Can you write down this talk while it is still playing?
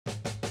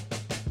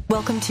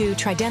Welcome to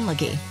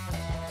Tridenlogy,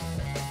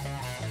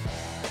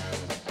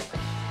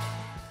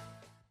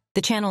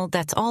 the channel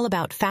that's all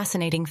about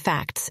fascinating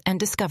facts and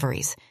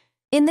discoveries.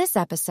 In this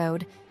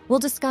episode, we'll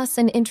discuss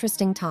an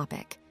interesting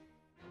topic: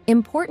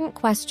 important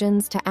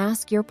questions to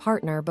ask your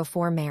partner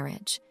before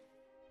marriage.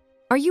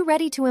 Are you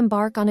ready to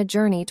embark on a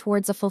journey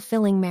towards a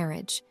fulfilling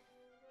marriage?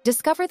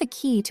 Discover the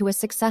key to a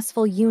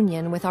successful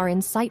union with our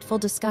insightful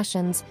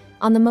discussions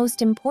on the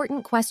most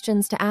important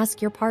questions to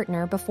ask your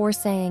partner before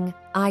saying,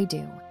 "I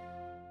do."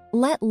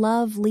 Let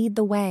love lead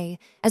the way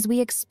as we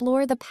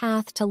explore the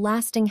path to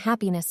lasting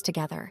happiness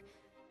together.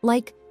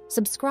 Like,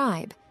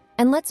 subscribe,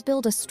 and let's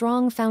build a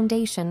strong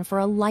foundation for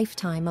a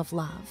lifetime of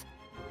love.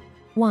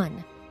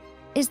 1.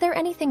 Is there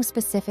anything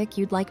specific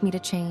you'd like me to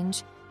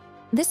change?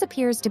 This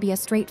appears to be a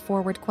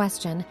straightforward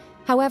question,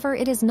 however,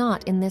 it is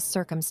not in this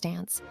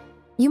circumstance.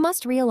 You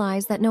must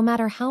realize that no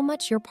matter how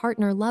much your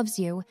partner loves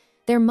you,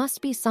 there must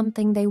be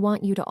something they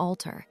want you to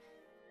alter.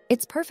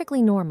 It's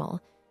perfectly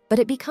normal, but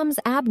it becomes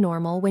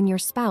abnormal when your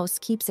spouse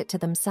keeps it to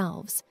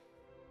themselves.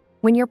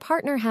 When your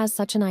partner has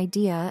such an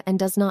idea and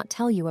does not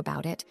tell you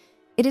about it,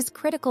 it is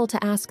critical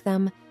to ask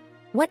them,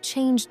 "What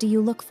change do you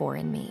look for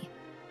in me?"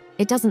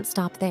 It doesn't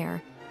stop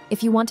there.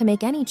 If you want to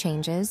make any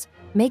changes,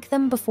 make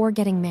them before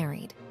getting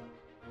married.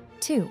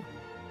 2.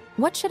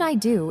 What should I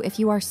do if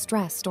you are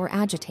stressed or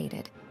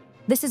agitated?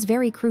 This is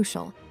very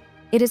crucial.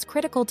 It is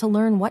critical to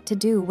learn what to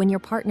do when your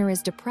partner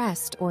is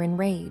depressed or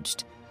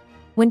enraged.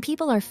 When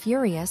people are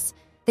furious,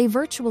 they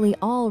virtually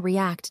all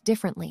react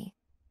differently.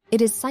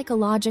 It is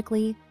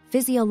psychologically,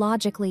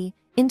 physiologically,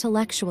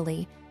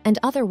 intellectually, and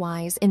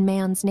otherwise in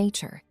man's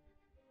nature.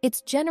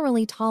 It's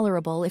generally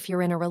tolerable if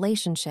you're in a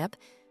relationship,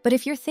 but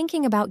if you're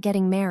thinking about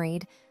getting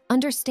married,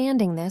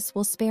 understanding this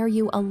will spare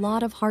you a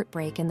lot of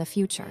heartbreak in the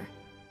future.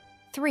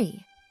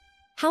 3.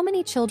 How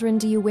many children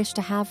do you wish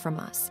to have from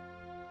us?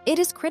 It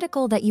is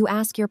critical that you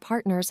ask your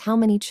partners how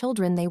many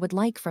children they would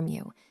like from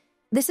you.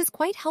 This is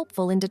quite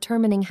helpful in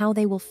determining how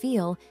they will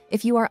feel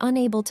if you are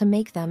unable to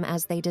make them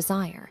as they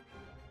desire.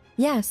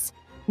 Yes,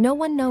 no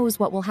one knows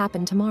what will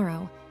happen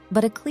tomorrow,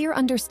 but a clear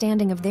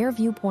understanding of their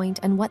viewpoint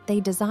and what they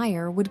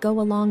desire would go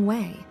a long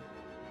way.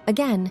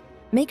 Again,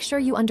 make sure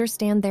you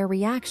understand their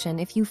reaction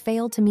if you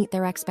fail to meet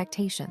their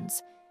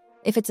expectations.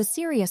 If it's a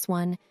serious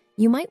one,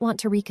 you might want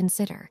to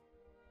reconsider.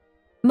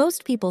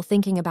 Most people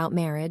thinking about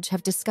marriage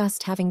have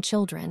discussed having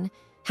children,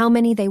 how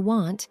many they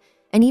want,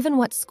 and even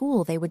what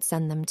school they would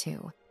send them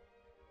to.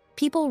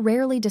 People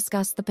rarely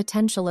discuss the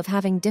potential of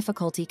having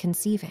difficulty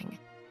conceiving.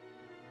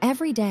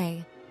 Every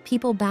day,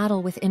 people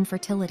battle with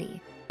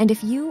infertility, and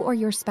if you or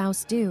your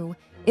spouse do,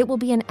 it will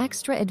be an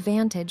extra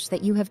advantage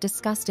that you have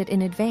discussed it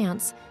in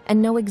advance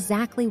and know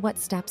exactly what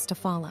steps to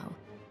follow.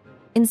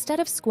 Instead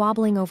of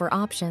squabbling over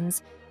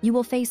options, you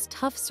will face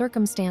tough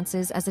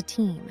circumstances as a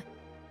team.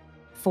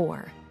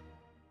 4.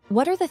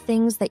 What are the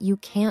things that you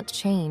can't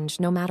change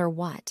no matter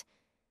what?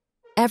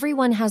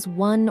 Everyone has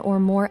one or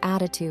more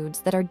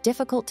attitudes that are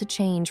difficult to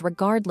change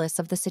regardless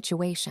of the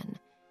situation.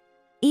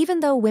 Even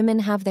though women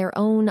have their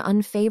own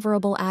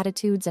unfavorable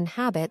attitudes and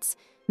habits,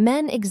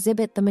 men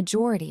exhibit the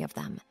majority of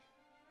them.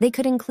 They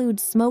could include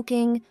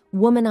smoking,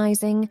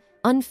 womanizing,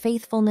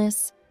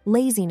 unfaithfulness,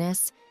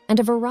 laziness, and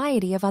a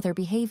variety of other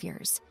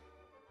behaviors.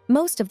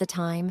 Most of the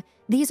time,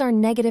 these are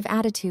negative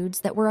attitudes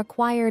that were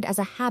acquired as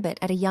a habit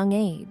at a young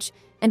age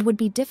and would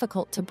be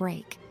difficult to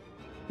break.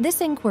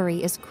 This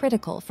inquiry is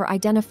critical for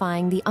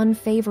identifying the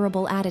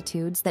unfavorable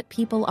attitudes that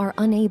people are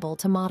unable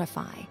to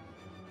modify.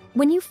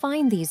 When you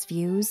find these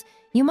views,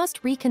 you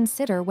must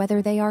reconsider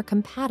whether they are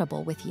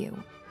compatible with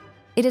you.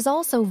 It is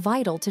also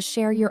vital to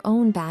share your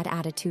own bad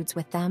attitudes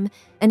with them,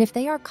 and if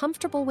they are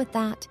comfortable with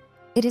that,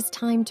 it is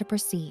time to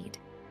proceed.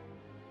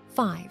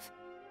 5.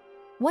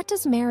 What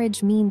does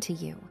marriage mean to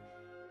you?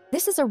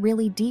 This is a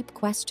really deep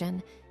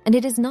question, and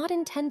it is not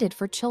intended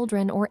for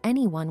children or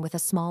anyone with a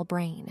small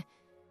brain.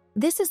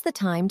 This is the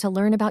time to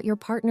learn about your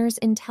partner's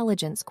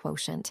intelligence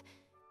quotient.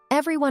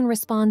 Everyone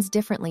responds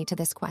differently to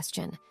this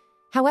question.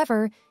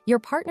 However, your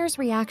partner's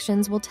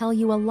reactions will tell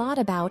you a lot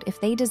about if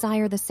they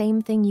desire the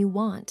same thing you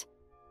want.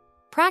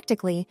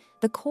 Practically,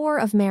 the core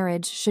of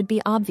marriage should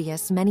be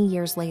obvious many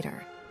years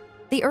later.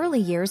 The early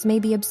years may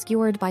be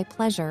obscured by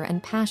pleasure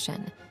and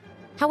passion.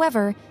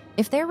 However,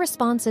 if their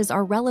responses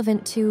are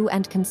relevant to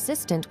and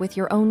consistent with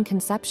your own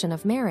conception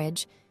of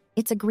marriage,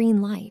 it's a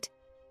green light.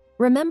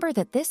 Remember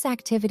that this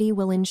activity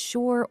will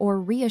ensure or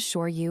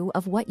reassure you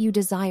of what you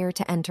desire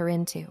to enter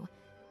into.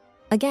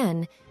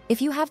 Again,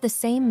 if you have the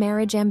same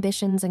marriage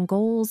ambitions and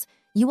goals,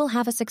 you will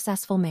have a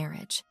successful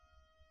marriage.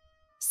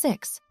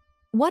 6.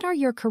 What are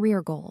your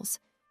career goals?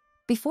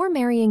 Before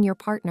marrying your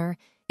partner,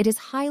 it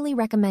is highly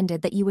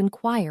recommended that you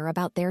inquire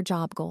about their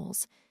job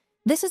goals.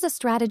 This is a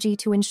strategy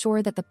to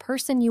ensure that the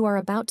person you are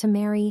about to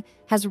marry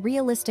has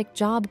realistic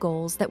job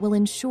goals that will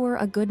ensure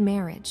a good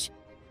marriage.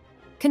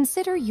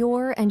 Consider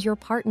your and your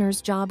partner's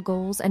job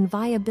goals and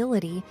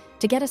viability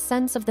to get a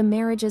sense of the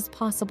marriage's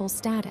possible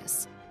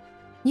status.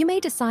 You may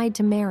decide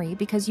to marry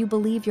because you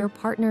believe your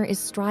partner is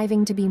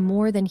striving to be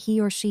more than he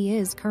or she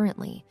is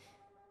currently.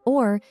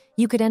 Or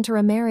you could enter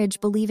a marriage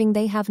believing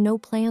they have no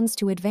plans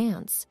to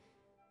advance,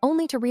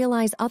 only to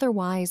realize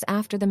otherwise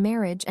after the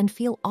marriage and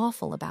feel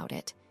awful about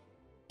it.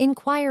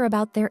 Inquire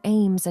about their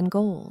aims and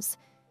goals.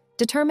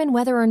 Determine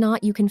whether or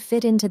not you can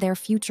fit into their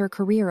future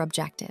career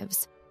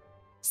objectives.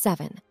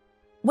 7.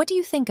 What do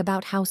you think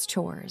about house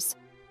chores?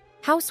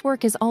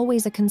 Housework is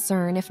always a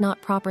concern if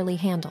not properly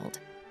handled.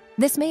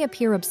 This may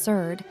appear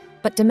absurd,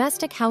 but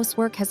domestic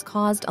housework has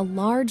caused a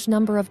large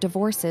number of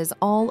divorces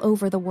all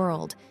over the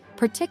world,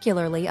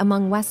 particularly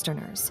among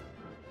Westerners.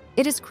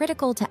 It is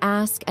critical to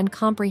ask and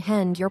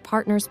comprehend your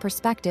partner's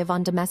perspective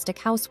on domestic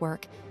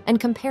housework and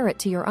compare it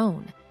to your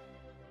own.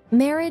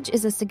 Marriage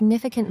is a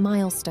significant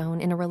milestone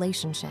in a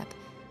relationship,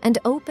 and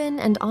open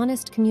and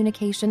honest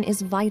communication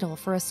is vital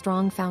for a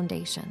strong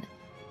foundation.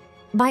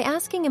 By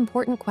asking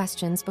important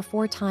questions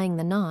before tying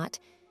the knot,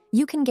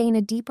 you can gain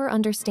a deeper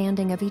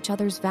understanding of each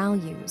other's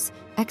values,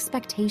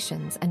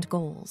 expectations, and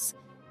goals.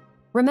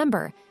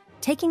 Remember,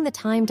 taking the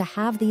time to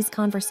have these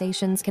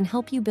conversations can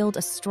help you build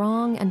a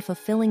strong and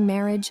fulfilling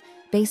marriage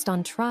based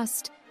on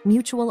trust,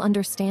 mutual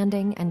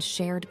understanding, and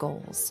shared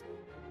goals.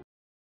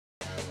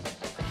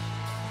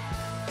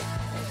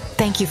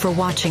 Thank you for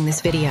watching this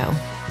video.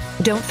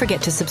 Don't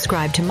forget to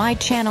subscribe to my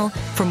channel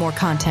for more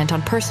content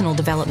on personal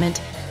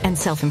development and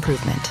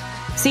self-improvement.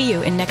 See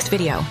you in next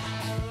video.